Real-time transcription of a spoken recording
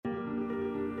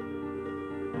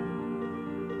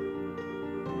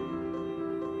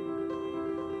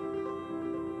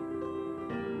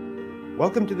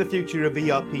Welcome to the Future of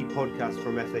ERP podcast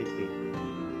from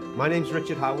SAP. My name's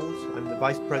Richard Howells. I'm the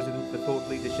Vice President for Thought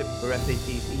Leadership for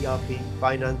SAP's ERP,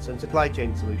 Finance and Supply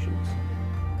Chain Solutions.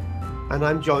 And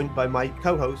I'm joined by my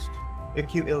co-host,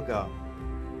 Ikyu Ilgar.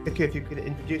 Ikyu, if you could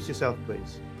introduce yourself,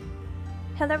 please.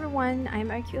 Hello everyone, I'm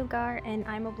Ikyu Ilgar and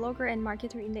I'm a blogger and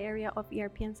marketer in the area of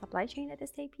ERP and supply chain at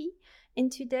SAP.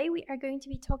 And today we are going to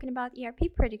be talking about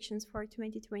ERP predictions for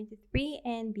 2023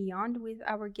 and beyond with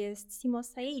our guest Simo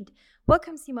Said.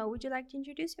 Welcome Simo, would you like to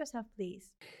introduce yourself please?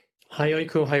 Hi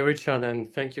Ikyu, hi Richard,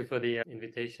 and thank you for the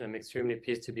invitation. I'm extremely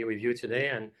pleased to be with you today.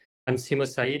 And I'm Simo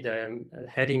Said. I'm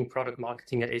heading product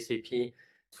marketing at SAP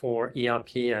for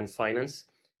ERP and finance.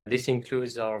 This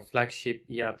includes our flagship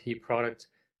ERP product,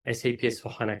 SAP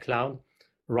S/4HANA Cloud,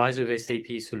 Rise with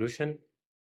SAP solution,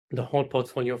 the whole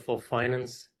portfolio for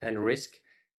finance and risk,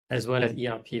 as well as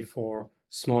ERP for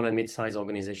small and mid-sized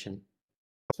organizations.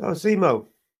 So Simo,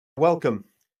 welcome.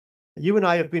 You and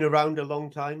I have been around a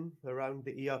long time, around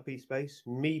the ERP space,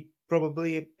 me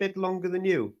probably a bit longer than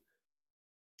you.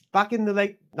 Back in the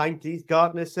late 90s,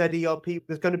 Gartner said ERP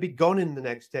was going to be gone in the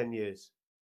next 10 years.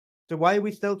 So why are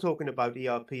we still talking about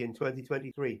ERP in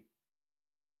 2023?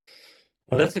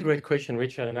 Well, that's a great question,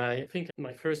 Richard. And I think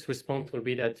my first response will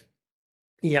be that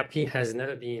ERP has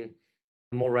never been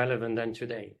more relevant than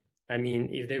today. I mean,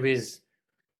 if there is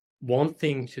one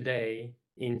thing today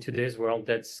in today's world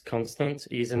that's constant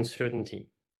is uncertainty.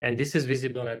 And this is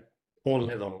visible at all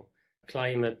levels: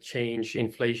 climate change,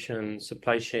 inflation,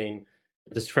 supply chain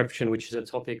disruption, which is a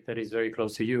topic that is very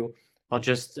close to you, are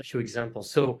just a few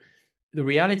examples. So the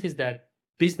reality is that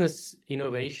business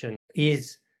innovation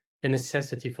is a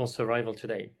necessity for survival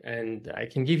today. And I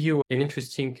can give you an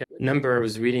interesting number. I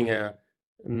was reading a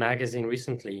magazine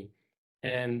recently,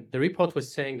 and the report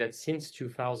was saying that since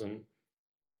 2000,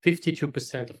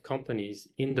 52% of companies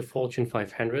in the Fortune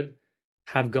 500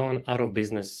 have gone out of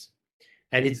business.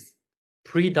 And it's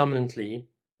predominantly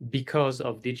because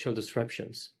of digital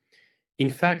disruptions.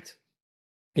 In fact,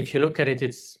 if you look at it,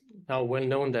 it's now well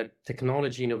known that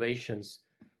technology innovations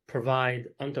provide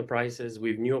enterprises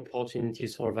with new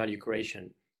opportunities for value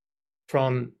creation.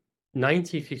 From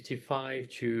 1955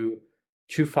 to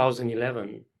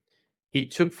 2011,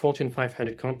 it took Fortune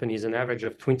 500 companies an average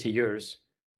of 20 years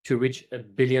to reach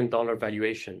 $1 billion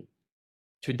valuation.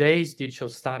 Today's digital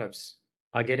startups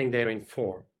are getting there in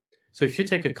 4. So if you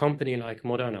take a company like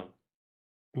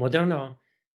Moderna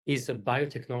is a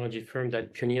biotechnology firm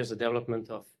that pioneers the development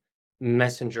of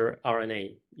messenger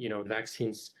RNA,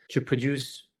 vaccines, to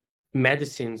produce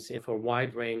medicines for a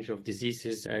wide range of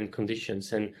diseases and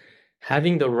conditions. And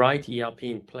having the right ERP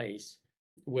in place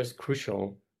was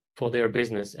crucial for their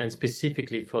business, and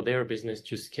specifically for their business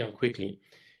to scale quickly.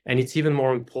 And it's even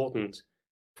more important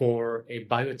for a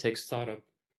biotech startup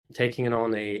taking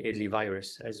on a deadly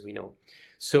virus, as we know.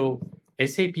 So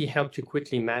SAP helped to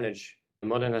quickly manage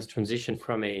Moderna's transition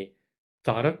from a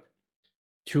startup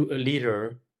to a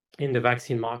leader in the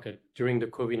vaccine market during the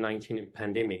COVID-19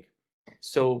 pandemic.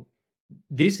 So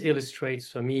this illustrates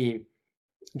for me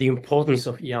the importance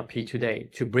of ERP today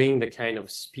to bring the kind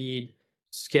of speed,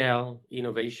 scale,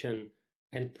 innovation,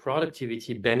 and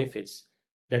productivity benefits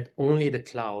that only the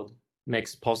cloud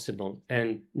makes possible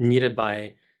and needed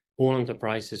by all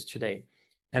enterprises today.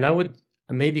 And I would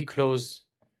maybe close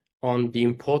on the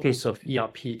importance of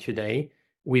ERP today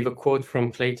with a quote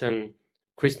from Clayton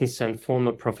Christensen,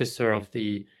 former professor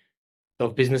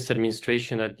of business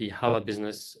administration at the Harvard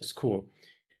Business School.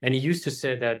 And he used to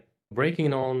say that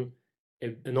breaking on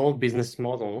an old business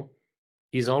model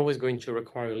is always going to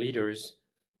require leaders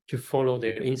to follow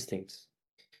their instincts.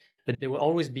 But there will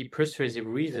always be persuasive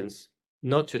reasons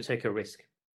not to take a risk.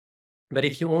 But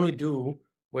if you only do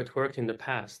what worked in the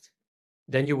past,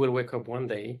 then you will wake up one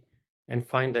day and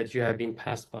find that you have been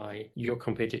passed by your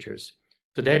competitors.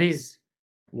 So that is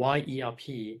why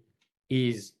ERP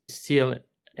is still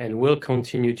and will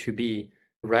continue to be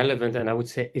relevant, and I would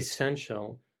say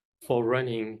essential for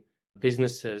running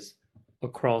businesses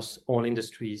across all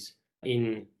industries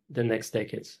in the next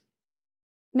decades.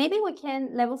 Maybe we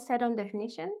can level set on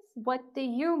definitions. What do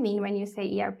you mean when you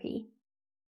say ERP?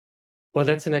 Well,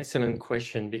 that's an excellent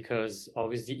question, because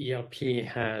obviously ERP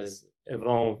has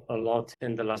evolved a lot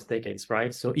in the last decades,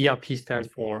 right? So ERP stands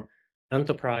for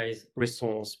Enterprise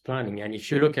Resource Planning. And if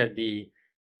you look at the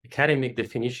academic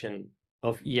definition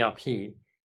of ERP,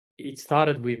 it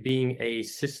started with being a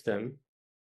system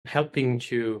helping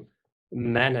to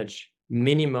manage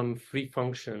minimum 3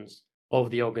 functions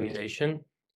of the organization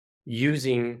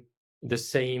using the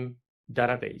same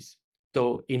database.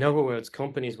 So in other words,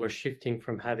 companies were shifting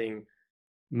from having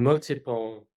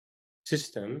multiple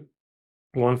systems,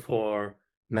 one for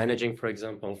managing, for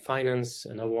example, finance,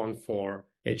 another one for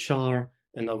HR,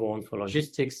 another one for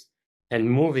logistics, and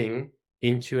moving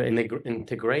into an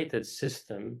integrated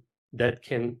system that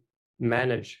can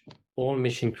manage all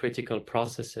mission critical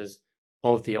processes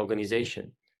of the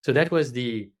organization. So that was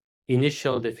the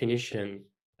initial definition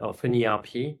of an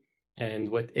ERP and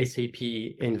what SAP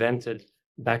invented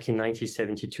back in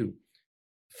 1972.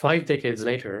 5 decades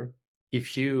later,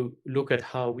 if you look at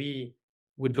how we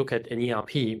would look at an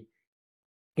ERP,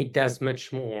 it does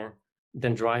much more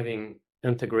than driving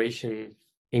integration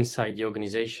inside the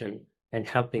organization and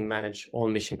helping manage all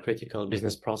mission critical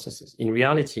business processes. In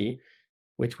reality,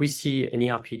 what we see an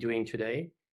ERP doing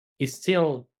today is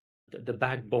still the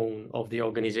backbone of the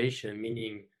organization,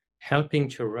 meaning helping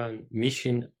to run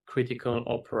mission critical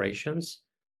operations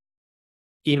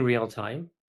in real time.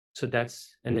 So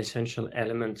that's an essential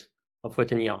element of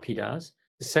what an ERP does.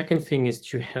 The second thing is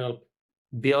to help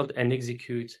build and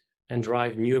execute and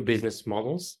drive new business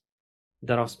models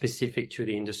that are specific to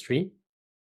the industry.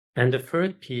 And the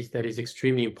third piece that is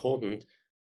extremely important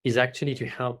is actually to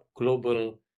help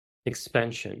global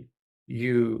expansion.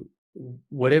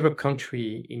 Whatever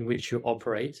country in which you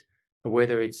operate,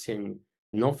 whether it's in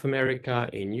North America,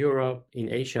 in Europe,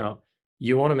 in Asia,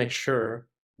 you want to make sure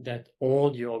that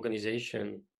all your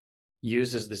organization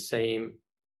uses the same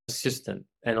system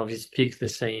and obviously speaks the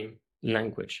same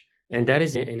language. And that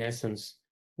is, in essence,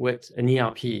 what an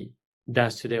ERP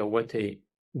does today, or what a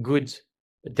good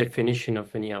definition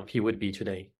of an ERP would be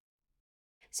today.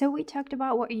 So we talked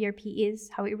about what ERP is,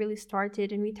 how it really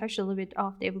started, and we touched a little bit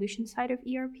of the evolution side of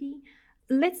ERP.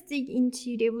 Let's dig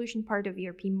into the evolution part of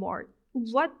ERP more.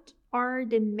 What are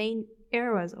the main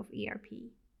eras of ERP?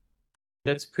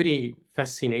 That's pretty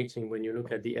fascinating when you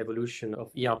look at the evolution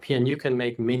of ERP, and you can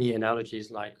make many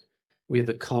analogies, like with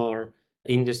the car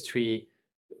industry,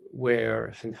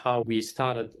 where and how we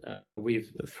started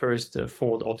with the first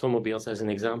Ford automobiles as an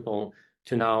example,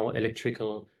 to now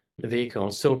electrical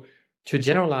vehicles. So to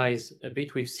generalize a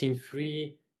bit, we've seen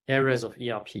 3 eras of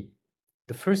ERP.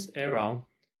 The first era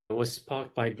was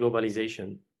sparked by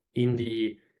globalization in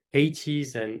the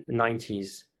 80s and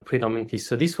 90s predominantly.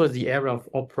 So this was the era of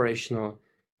operational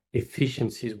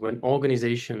efficiencies, when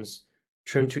organizations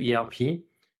turned to ERP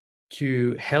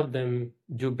to help them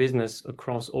do business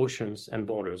across oceans and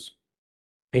borders.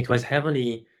 It was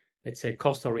heavily, let's say,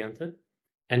 cost-oriented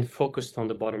and focused on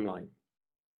the bottom line.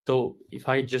 So if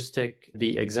I just take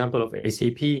the example of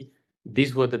SAP,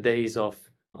 these were the days of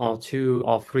R2,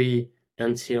 R3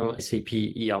 until SAP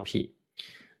ERP.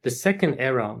 The second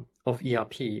era of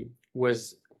ERP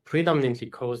was predominantly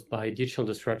caused by digital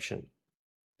disruption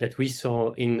that we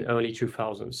saw in early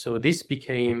 2000s. So this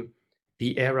became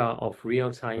the era of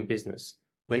real-time business,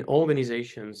 when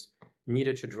organizations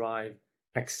needed to drive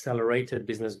accelerated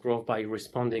business growth by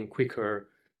responding quicker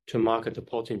to market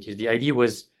opportunities. The idea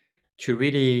was to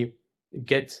really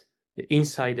get the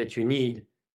insight that you need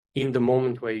in the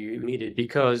moment where you need it,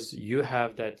 because you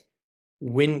have that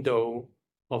window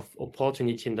of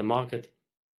opportunity in the market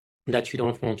that you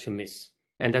don't want to miss.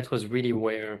 And that was really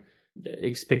where the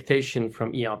expectation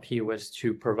from ERP was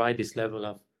to provide this level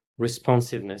of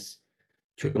responsiveness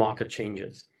to market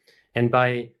changes. And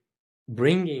by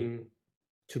bringing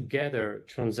together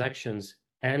transactions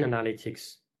and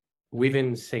analytics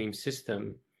within the same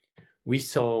system, we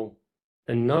saw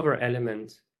another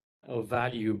element of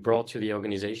value brought to the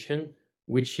organization,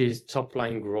 which is top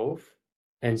line growth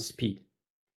and speed.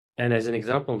 And as an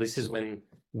example, this is when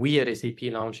we at SAP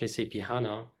launched SAP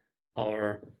HANA,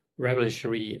 our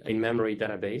revolutionary in-memory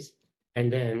database,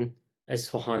 and then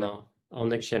S/4HANA, our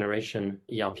next generation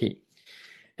ERP.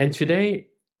 And today,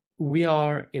 we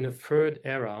are in a third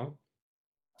era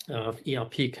of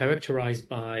ERP characterized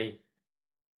by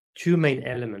 2 main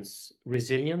elements: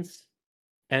 resilience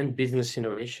and business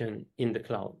innovation in the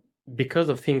cloud. Because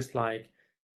of things like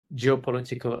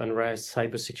geopolitical unrest,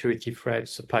 cybersecurity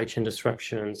threats, supply chain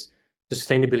disruptions,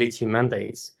 sustainability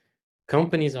mandates,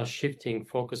 companies are shifting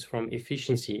focus from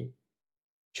efficiency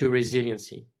to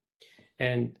resiliency.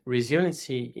 And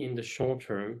resiliency in the short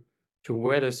term to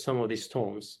weather some of these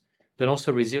storms, but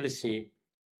also resiliency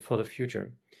for the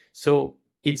future. So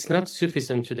it's not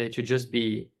sufficient today to just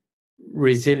be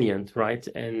resilient, right?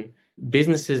 And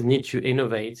businesses need to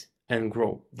innovate and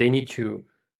grow. They need to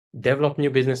develop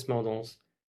new business models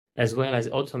as well as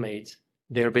automate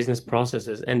their business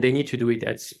processes. And they need to do it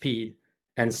at speed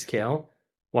and scale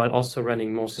while also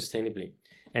running more sustainably.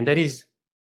 And that is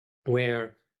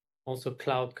where also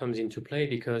cloud comes into play,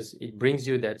 because it brings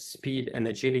you that speed and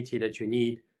agility that you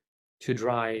need to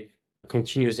drive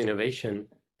continuous innovation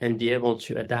and be able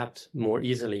to adapt more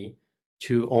easily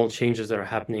to all changes that are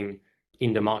happening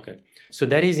in the market. So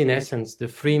that is in essence the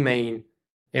three main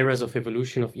areas of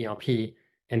evolution of ERP.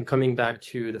 And coming back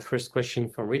to the first question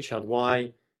from Richard,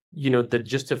 why, that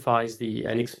justifies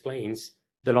and explains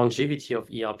the longevity of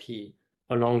ERP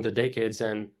along the decades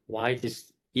and why it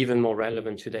is even more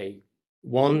relevant today.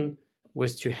 One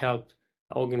was to help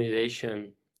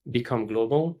organization become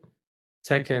global.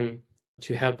 Second,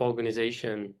 to help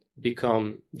organization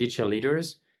become digital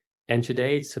leaders. And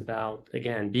today it's about,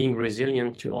 again, being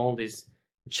resilient to all these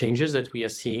changes that we are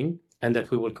seeing and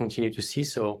that we will continue to see.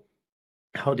 So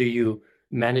how do you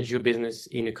manage your business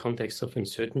in a context of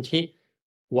uncertainty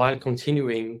while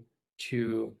continuing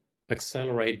to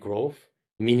accelerate growth,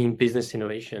 meaning business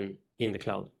innovation in the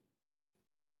cloud?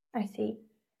 I see.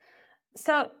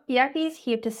 So ERP is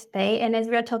here to stay. And as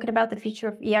we are talking about the future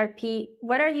of ERP,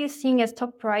 what are you seeing as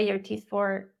top priorities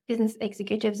for business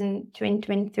executives in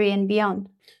 2023 and beyond?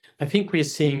 I think we're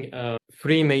seeing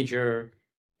three major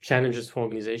challenges for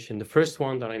organization. The first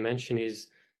one that I mentioned is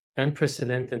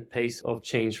unprecedented pace of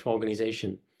change for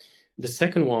organization. The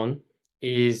second one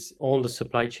is all the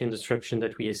supply chain disruption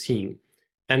that we are seeing.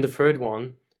 And the third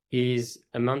one is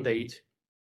a mandate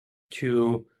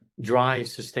to drive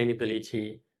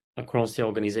sustainability across the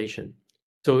organization.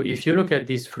 So if you look at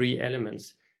these three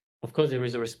elements, of course, there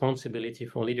is a responsibility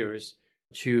for leaders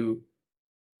to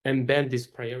embed these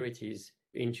priorities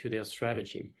into their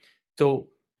strategy. So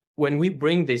when we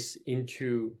bring this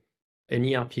into an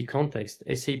ERP context,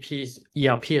 SAP's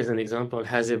ERP, as an example,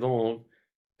 has evolved,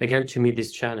 again, to meet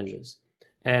these challenges.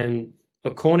 And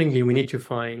accordingly, we need to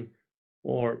find,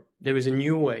 or there is a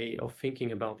new way of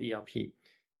thinking about ERP.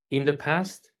 In the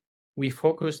past, we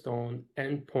focused on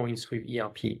endpoints with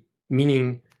ERP,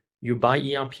 meaning you buy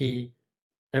ERP,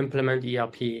 implement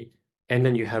ERP, and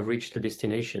then you have reached the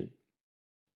destination.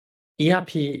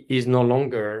 ERP is no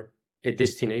longer a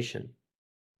destination.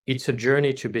 It's a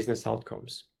journey to business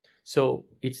outcomes. So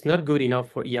it's not good enough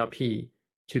for ERP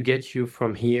to get you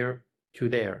from here to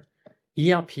there.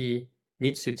 ERP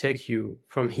needs to take you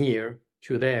from here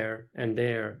to there and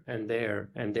there and there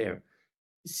and there.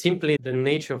 Simply, the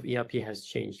nature of ERP has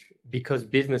changed because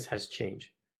business has changed.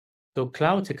 So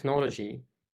cloud technology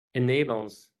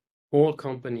enables all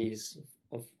companies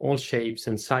of all shapes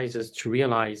and sizes to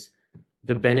realize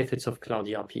the benefits of cloud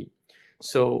ERP.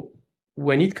 So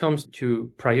when it comes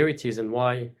to priorities and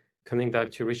why, coming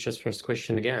back to Richard's first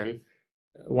question again,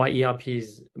 why ERP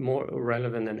is more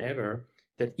relevant than ever,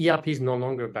 that ERP is no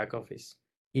longer back office.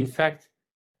 In fact,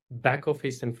 back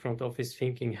office and front office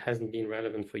thinking hasn't been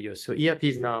relevant for years. So ERP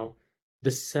is now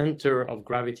the center of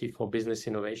gravity for business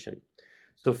innovation.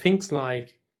 So things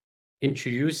like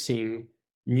introducing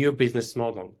new business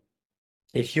model.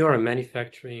 If you're a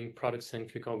manufacturing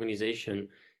product-centric organization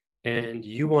and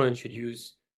you want to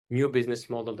introduce new business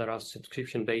model that are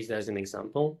subscription-based as an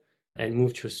example and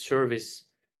move to a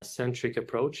service-centric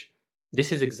approach,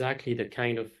 this is exactly the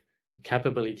kind of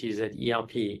capabilities that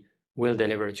ERP will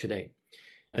deliver today.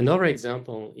 Another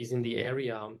example is in the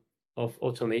area of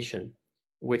automation.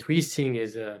 What we're seeing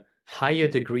is a higher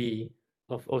degree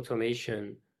of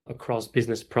automation across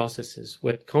business processes.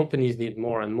 What companies need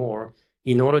more and more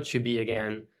in order to be,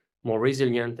 again, more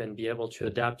resilient and be able to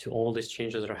adapt to all these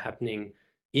changes that are happening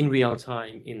in real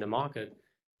time in the market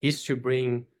is to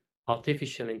bring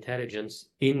artificial intelligence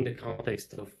in the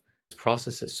context of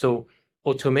processes. So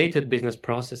automated business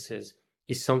processes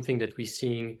is something that we're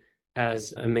seeing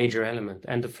as a major element.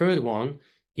 And the third one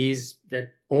is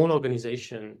that all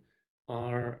organizations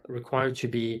are required to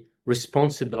be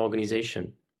responsible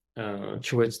organization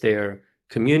towards their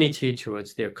community,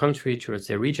 towards their country, towards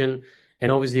their region.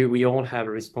 And obviously, we all have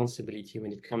a responsibility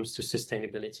when it comes to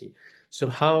sustainability. So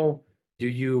how do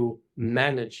you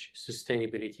manage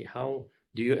sustainability? How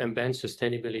do you embed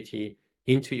sustainability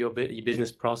into your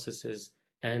business processes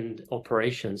and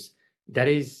operations? That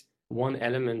is one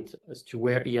element as to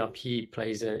where ERP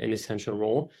plays an essential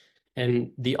role.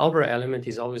 And the other element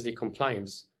is obviously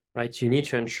compliance, right? You need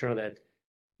to ensure that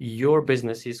your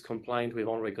business is compliant with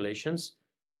all regulations,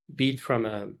 be it from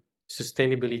a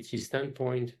sustainability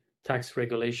standpoint, tax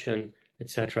regulation, et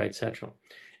cetera, et cetera.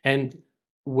 And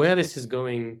where this is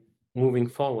going moving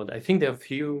forward, I think there are a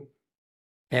few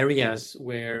areas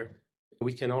where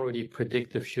we can already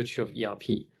predict the future of ERP.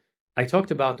 I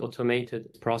talked about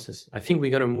automated process. I think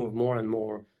we're going to move more and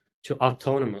more to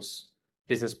autonomous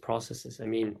business processes. I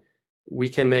mean, we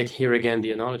can make here again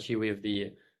the analogy with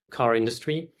the car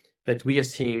industry, that we are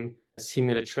seeing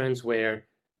similar trends where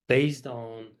based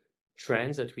on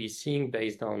trends that we're seeing,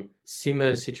 based on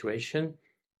similar situation,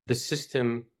 the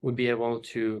system would be able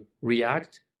to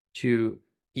react to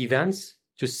events,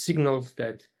 to signals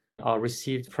that are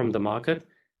received from the market.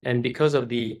 And because of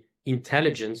the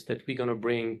intelligence that we're going to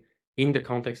bring in the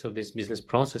context of these business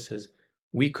processes,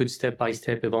 we could step by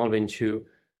step evolve into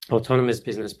autonomous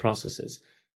business processes.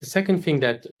 The second thing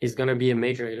that is going to be a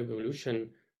major evolution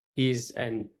is,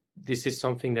 and this is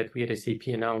something that we at SAP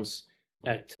announced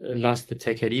at last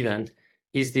TechEd event,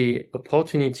 is the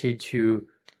opportunity to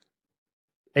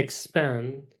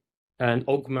expand and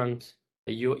augment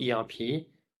your ERP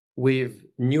with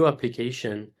new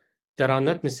applications that are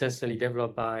not necessarily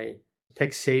developed by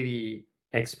tech-savvy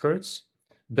experts,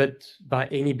 but by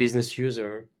any business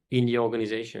user in the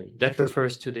organization. That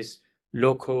refers to this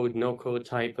low-code, no-code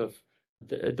type of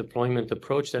deployment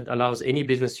approach that allows any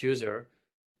business user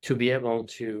to be able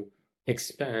to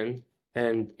expand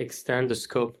and extend the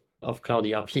scope of cloud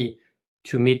ERP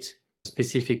to meet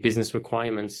specific business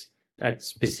requirements at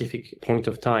specific point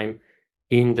of time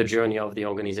in the journey of the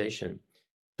organization.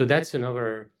 So that's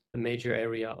another major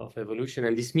area of evolution.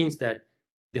 And this means that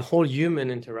the whole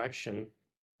human interaction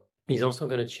is also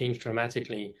going to change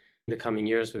dramatically in the coming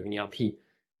years with an ERP.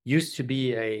 Used to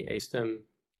be a system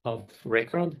of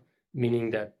record,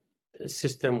 meaning that a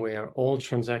system where all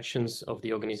transactions of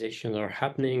the organization are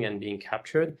happening and being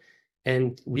captured.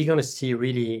 And we're going to see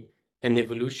really an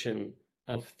evolution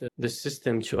of the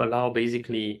system to allow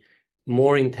basically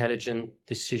more intelligent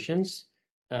decisions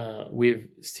with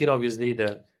still obviously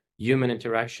the human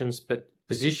interactions, but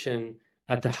position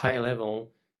at the high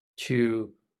level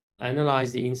to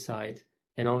analyze the insight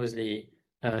and obviously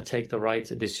take the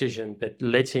right decision, but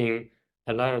letting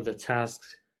a lot of the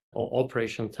tasks or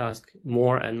operational tasks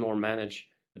more and more managed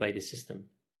by the system.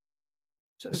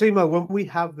 So, Simo, when we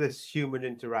have this human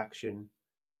interaction,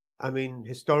 I mean,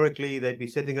 historically, they'd be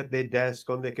sitting at their desk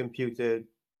on their computer,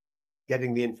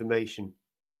 getting the information.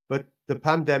 But the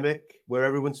pandemic, where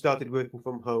everyone started working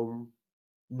from home,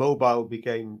 mobile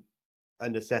became a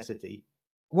necessity.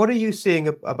 What are you seeing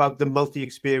about the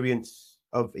multi-experience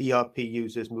of ERP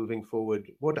users moving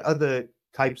forward? What other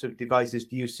types of devices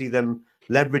do you see them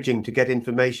leveraging to get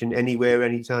information anywhere,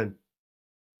 anytime?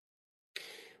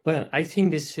 Well, I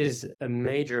think this is a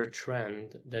major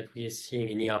trend that we are seeing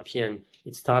in ERP, and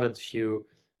it started a few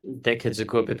decades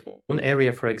ago. But one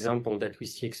area, for example, that we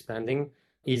see expanding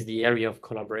is the area of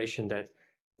collaboration, that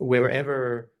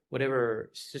whatever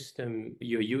system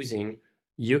you're using,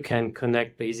 you can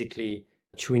connect basically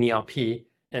to an ERP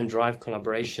and drive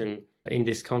collaboration in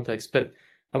this context. But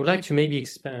I would like to maybe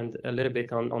expand a little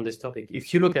bit on this topic.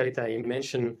 If you look at it, I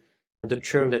mentioned the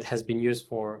term that has been used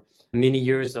for many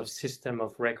years of system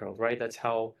of record, right? That's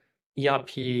how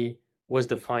ERP was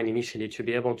defined initially, to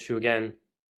be able to, again,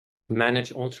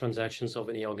 manage all transactions of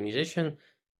any organization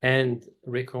and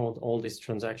record all these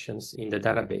transactions in the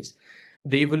database.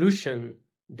 The evolution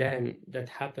then that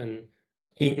happened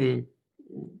in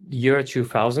year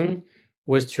 2000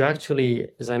 was to actually,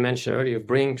 as I mentioned earlier,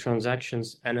 bring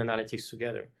transactions and analytics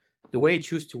together. The way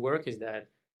it used to work is that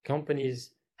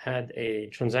companies had a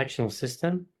transactional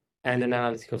system and an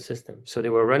analytical system. So they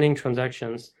were running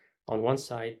transactions on one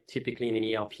side, typically in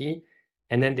an ERP,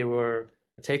 and then they were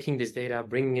taking this data,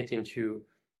 bringing it into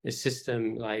a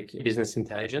system like business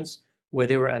intelligence, where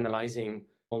they were analyzing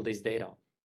all this data.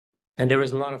 And there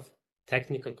was a lot of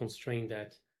technical constraint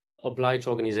that obliged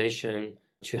organization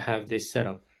to have this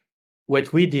setup.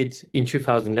 What we did in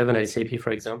 2011 at SAP,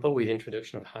 for example, with the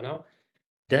introduction of HANA,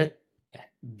 that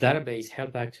database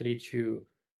helped actually to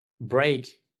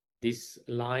break this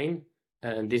line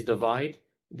and this divide,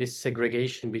 this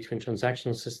segregation between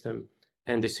transactional system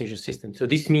and decision system. So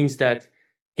this means that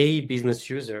a business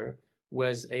user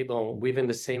was able, within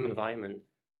the same environment,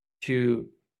 to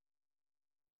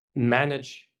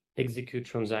manage, execute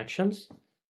transactions,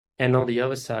 and on the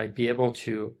other side, be able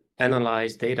to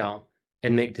analyze data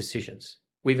and make decisions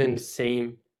within the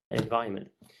same environment.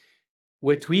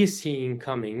 What we are seeing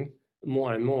coming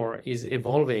more and more is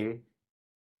evolving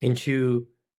into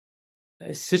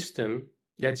a system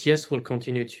that, yes, will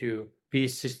continue to be a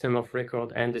system of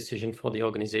record and decision for the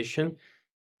organization,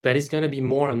 but it's going to be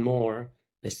more and more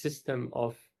a system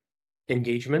of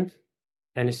engagement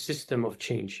and a system of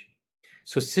change.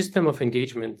 So system of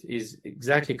engagement is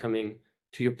exactly coming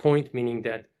to your point, meaning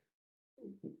that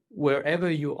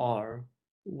wherever you are,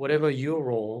 whatever your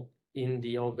role in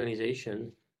the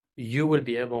organization, you will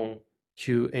be able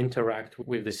to interact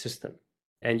with the system.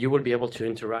 And you will be able to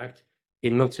interact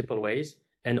in multiple ways,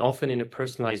 and often in a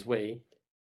personalized way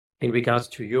in regards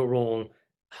to your role,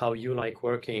 how you like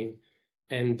working,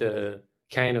 and the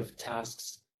kind of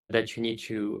tasks that you need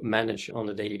to manage on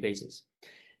a daily basis.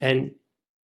 And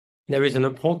there is an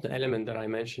important element that I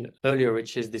mentioned earlier,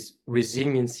 which is this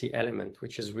resiliency element,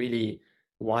 which is really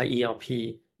why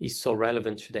ERP is so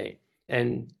relevant today.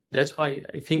 And that's why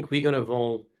I think we're going to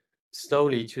evolve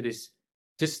slowly to this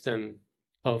system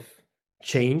of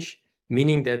change,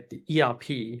 meaning that the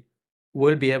ERP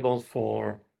will be able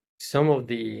for some of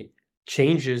the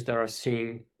changes that are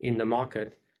seen in the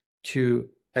market to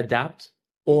adapt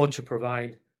or to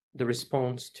provide the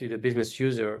response to the business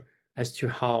user as to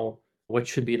what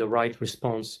should be the right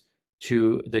response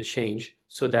to the change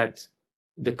so that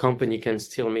the company can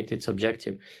still meet its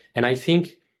objective. And I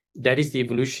think that is the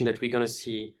evolution that we're going to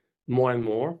see more and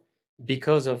more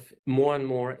because of more and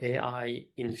more AI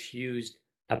infused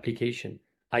application.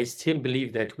 I still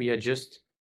believe that we are just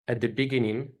at the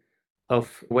beginning of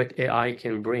what AI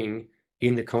can bring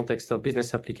in the context of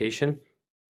business application.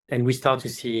 And we start to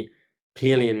see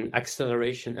clearly an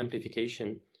acceleration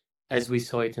amplification as we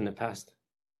saw it in the past.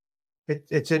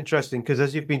 It's interesting because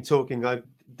as you've been talking, I've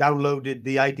downloaded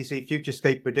the IDC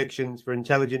Futurescape predictions for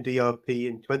intelligent ERP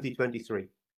in 2023.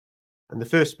 And the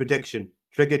first prediction,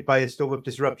 triggered by a storm of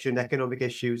disruption, economic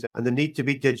issues, and the need to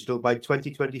be digital by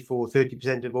 2024,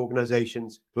 30% of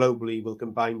organizations globally will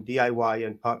combine DIY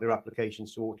and partner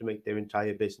applications to automate their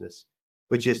entire business,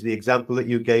 which is the example that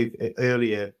you gave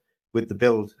earlier with the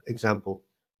build example.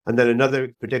 And then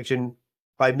another prediction,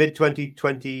 by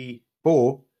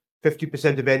mid-2024,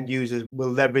 50% of end users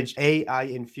will leverage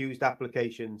AI-infused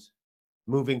applications,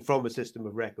 moving from a system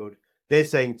of record. They're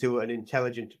saying to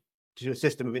a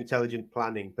system of intelligent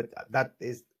planning, but that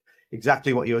is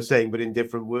exactly what you're saying, but in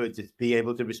different words. It's being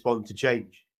able to respond to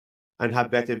change and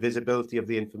have better visibility of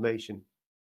the information.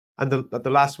 And the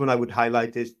last one I would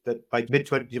highlight is that by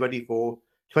mid-2024,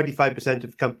 25%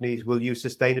 of companies will use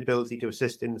sustainability to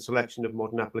assist in the selection of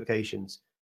modern applications.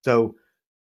 So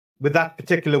with that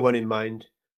particular one in mind,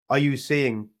 are you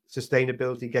seeing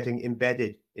sustainability getting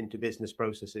embedded into business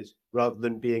processes rather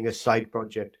than being a side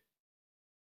project?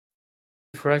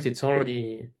 For us, it's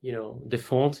already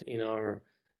default in our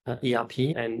ERP,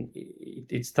 and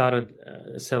it started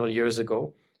several years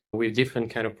ago with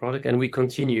different kind of product, and we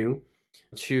continue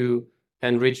to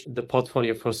enrich the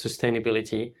portfolio for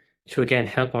sustainability to again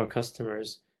help our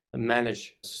customers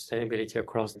manage sustainability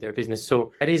across their business.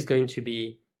 So that is going to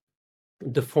be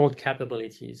default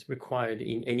capabilities required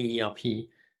in any ERP,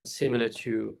 similar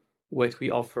to what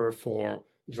we offer for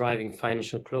driving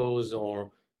financial close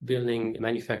or building a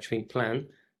manufacturing plant.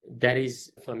 That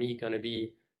is, for me, going to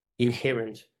be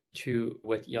inherent to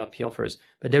what ERP offers.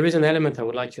 But there is an element I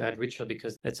would like to add, Richard,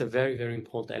 because that's a very, very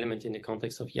important element in the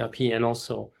context of ERP, and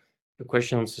also the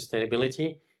question on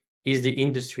sustainability is the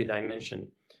industry dimension.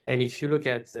 And if you look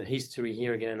at the history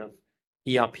here again of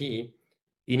ERP,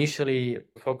 initially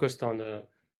focused on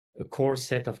a core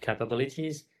set of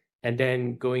capabilities, and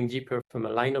then going deeper from a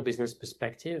line of business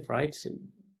perspective, right? So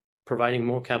providing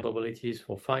more capabilities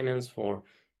for finance, for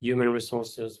human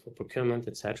resources, for procurement,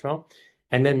 etc.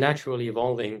 And then naturally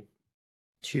evolving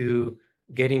to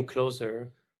getting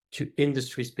closer to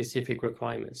industry-specific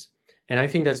requirements. And I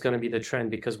think that's going to be the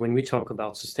trend, because when we talk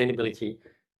about sustainability,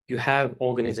 you have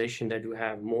organizations that do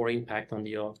have more impact on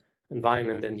the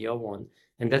environment than the other one.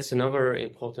 And that's another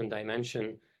important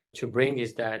dimension to bring,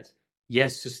 is that,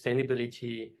 yes,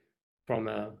 sustainability from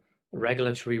a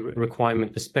regulatory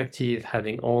requirement perspective,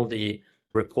 having all the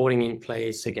reporting in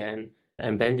place, again,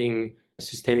 embedding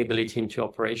sustainability into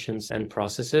operations and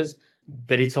processes.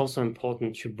 But it's also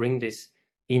important to bring this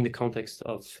in the context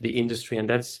of the industry. And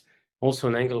that's also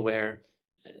an angle where,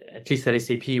 at least at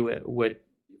SAP, what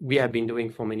we have been doing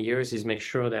for many years is make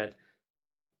sure that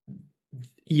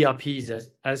ERP is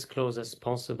as close as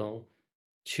possible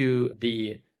to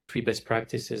the three best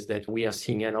practices that we are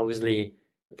seeing, and obviously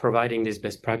providing these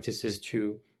best practices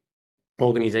to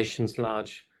organizations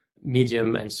large,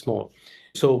 medium, and small.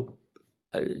 So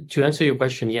to answer your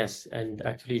question, yes, and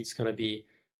actually it's going to be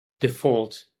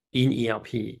default in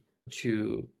ERP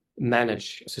to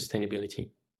manage sustainability.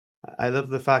 I love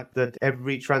the fact that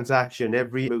every transaction,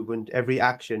 every movement, every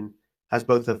action has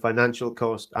both a financial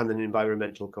cost and an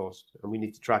environmental cost, and we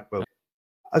need to track both.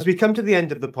 As we come to the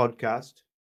end of the podcast,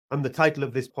 and the title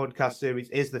of this podcast series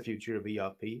is The Future of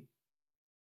ERP,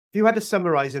 if you had to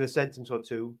summarize in a sentence or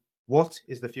two, what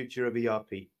is the future of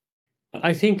ERP?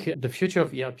 I think the future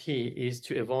of ERP is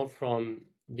to evolve from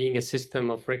being a system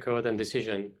of record and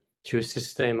decision to a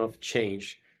system of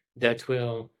change that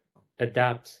will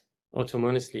adapt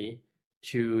autonomously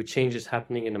to changes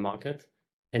happening in the market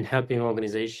and helping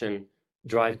organizations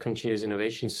drive continuous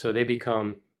innovation so they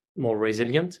become more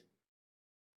resilient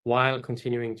while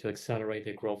continuing to accelerate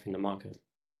their growth in the market.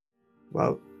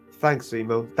 Well, thanks,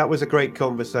 Simo. That was a great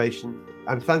conversation.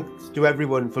 And thanks to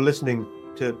everyone for listening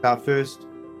to our first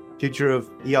Future of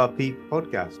ERP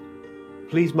podcast.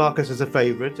 please mark us as a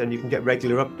favourite and you can get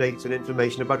regular updates and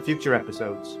information about future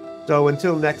episodes. So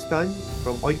until next time,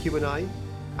 from IQ and I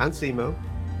and Simo,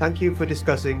 thank you for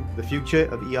discussing the future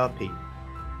of ERP.